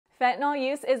Fentanyl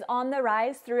use is on the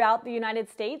rise throughout the United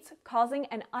States, causing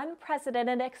an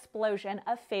unprecedented explosion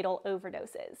of fatal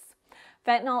overdoses.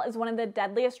 Fentanyl is one of the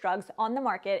deadliest drugs on the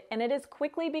market, and it is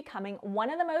quickly becoming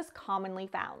one of the most commonly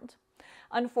found.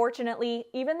 Unfortunately,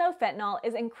 even though fentanyl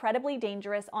is incredibly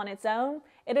dangerous on its own,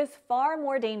 it is far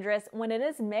more dangerous when it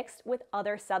is mixed with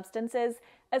other substances,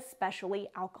 especially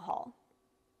alcohol.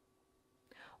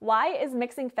 Why is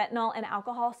mixing fentanyl and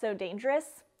alcohol so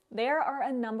dangerous? There are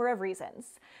a number of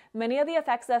reasons. Many of the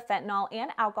effects of fentanyl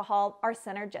and alcohol are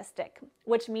synergistic,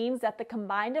 which means that the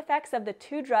combined effects of the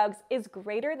two drugs is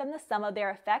greater than the sum of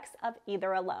their effects of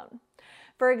either alone.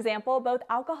 For example, both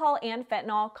alcohol and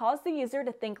fentanyl cause the user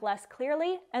to think less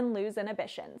clearly and lose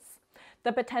inhibitions.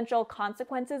 The potential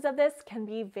consequences of this can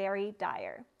be very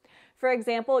dire. For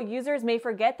example, users may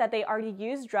forget that they already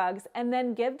used drugs and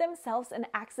then give themselves an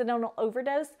accidental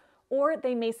overdose, or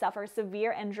they may suffer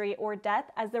severe injury or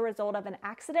death as the result of an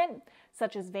accident,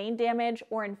 such as vein damage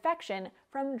or infection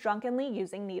from drunkenly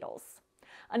using needles.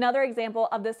 Another example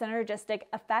of the synergistic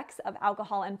effects of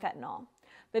alcohol and fentanyl.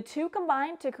 The two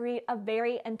combine to create a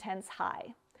very intense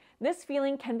high. This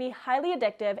feeling can be highly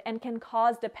addictive and can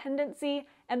cause dependency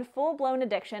and full-blown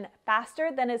addiction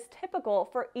faster than is typical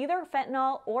for either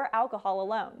fentanyl or alcohol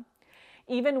alone.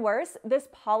 Even worse, this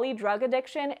polydrug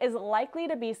addiction is likely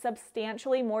to be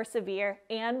substantially more severe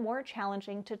and more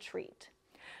challenging to treat.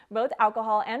 Both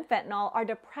alcohol and fentanyl are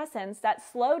depressants that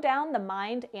slow down the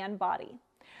mind and body.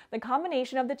 The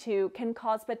combination of the two can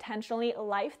cause potentially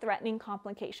life-threatening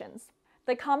complications.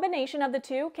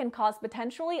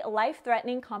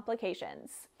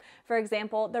 For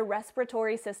example, the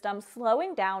respiratory system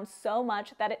slowing down so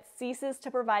much that it ceases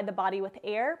to provide the body with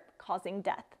air, causing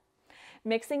death.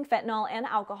 Mixing fentanyl and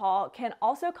alcohol can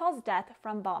also cause death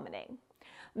from vomiting.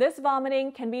 This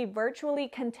vomiting can be virtually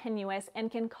continuous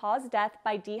and can cause death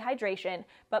by dehydration,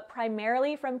 but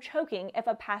primarily from choking if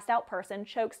a passed out person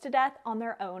chokes to death on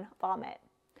their own vomit.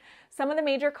 Some of the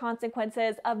major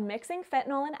consequences of mixing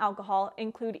fentanyl and alcohol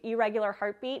include irregular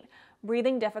heartbeat,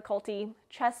 breathing difficulty,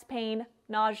 chest pain,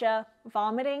 nausea,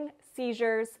 vomiting,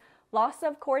 seizures, loss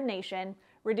of coordination,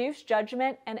 reduced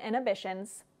judgment and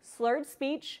inhibitions, slurred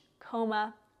speech,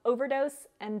 coma, overdose,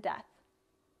 and death.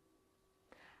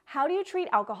 How do you treat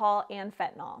alcohol and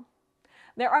fentanyl?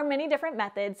 There are many different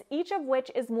methods, each of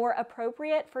which is more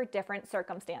appropriate for different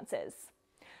circumstances.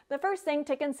 The first thing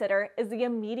to consider is the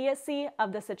immediacy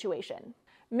of the situation.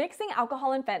 Mixing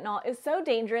alcohol and fentanyl is so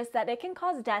dangerous that it can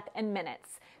cause death in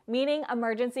minutes, meaning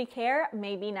emergency care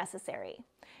may be necessary.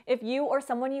 If you or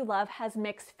someone you love has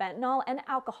mixed fentanyl and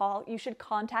alcohol, you should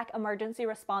contact emergency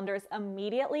responders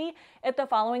immediately if the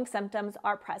following symptoms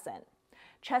are present: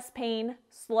 chest pain,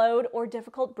 slowed or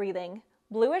difficult breathing,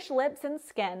 bluish lips and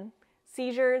skin,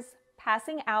 seizures,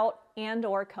 passing out,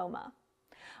 and/or coma.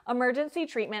 Emergency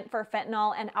treatment for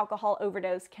fentanyl and alcohol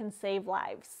overdose can save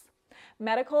lives.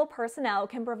 Medical personnel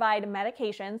can provide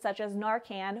medications such as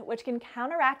Narcan, which can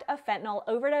counteract a fentanyl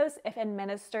overdose if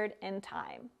administered in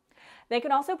time. They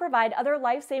can also provide other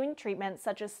life-saving treatments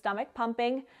such as stomach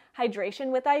pumping, hydration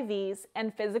with IVs,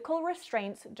 and physical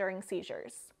restraints during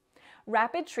seizures.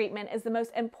 Rapid treatment is the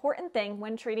most important thing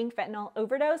when treating fentanyl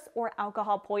overdose or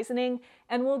alcohol poisoning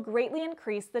and will greatly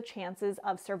increase the chances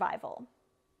of survival.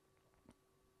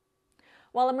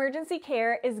 While emergency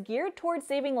care is geared towards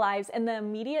saving lives in the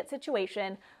immediate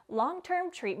situation,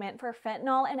 long-term treatment for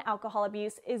fentanyl and alcohol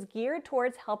abuse is geared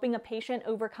towards helping a patient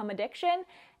overcome addiction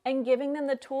and giving them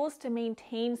the tools to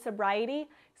maintain sobriety,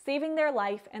 saving their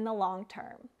life in the long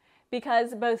term.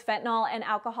 Because both fentanyl and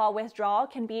alcohol withdrawal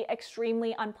can be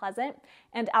extremely unpleasant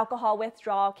and alcohol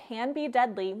withdrawal can be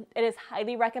deadly, it is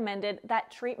highly recommended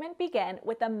that treatment begin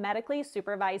with a medically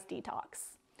supervised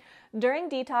detox. During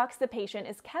detox, the patient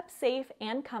is kept safe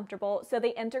and comfortable so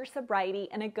they enter sobriety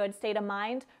in a good state of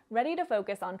mind, ready to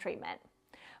focus on treatment.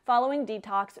 Following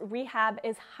detox, rehab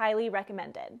is highly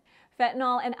recommended.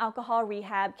 Fentanyl and alcohol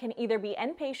rehab can either be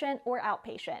inpatient or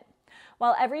outpatient.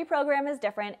 While every program is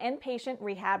different, inpatient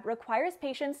rehab requires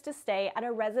patients to stay at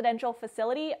a residential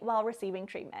facility while receiving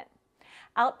treatment.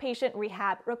 Outpatient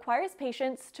rehab requires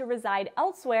patients to reside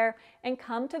elsewhere and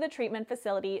come to the treatment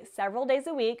facility several days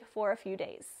a week for a few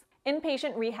days.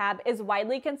 Inpatient rehab is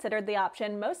widely considered the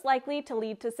option most likely to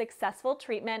lead to successful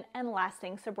treatment and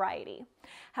lasting sobriety.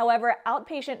 However,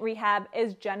 outpatient rehab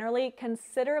is generally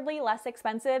considerably less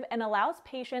expensive and allows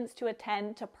patients to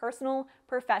attend to personal,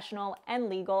 professional, and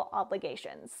legal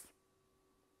obligations.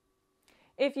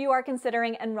 If you are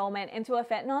considering enrollment into a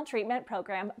fentanyl treatment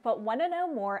program but want to know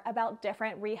more about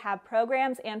different rehab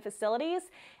programs and facilities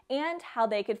and how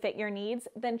they could fit your needs,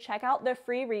 then check out the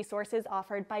free resources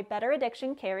offered by Better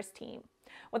Addiction Care's team.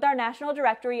 With our National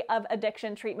Directory of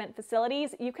Addiction Treatment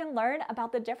Facilities, you can learn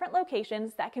about the different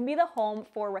locations that can be the home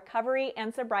for recovery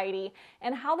and sobriety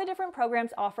and how the different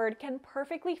programs offered can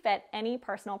perfectly fit any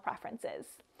personal preferences.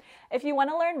 If you want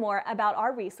to learn more about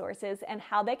our resources and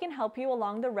how they can help you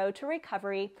along the road to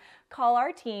recovery, call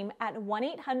our team at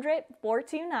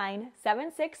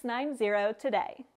 1-800-429-7690 today.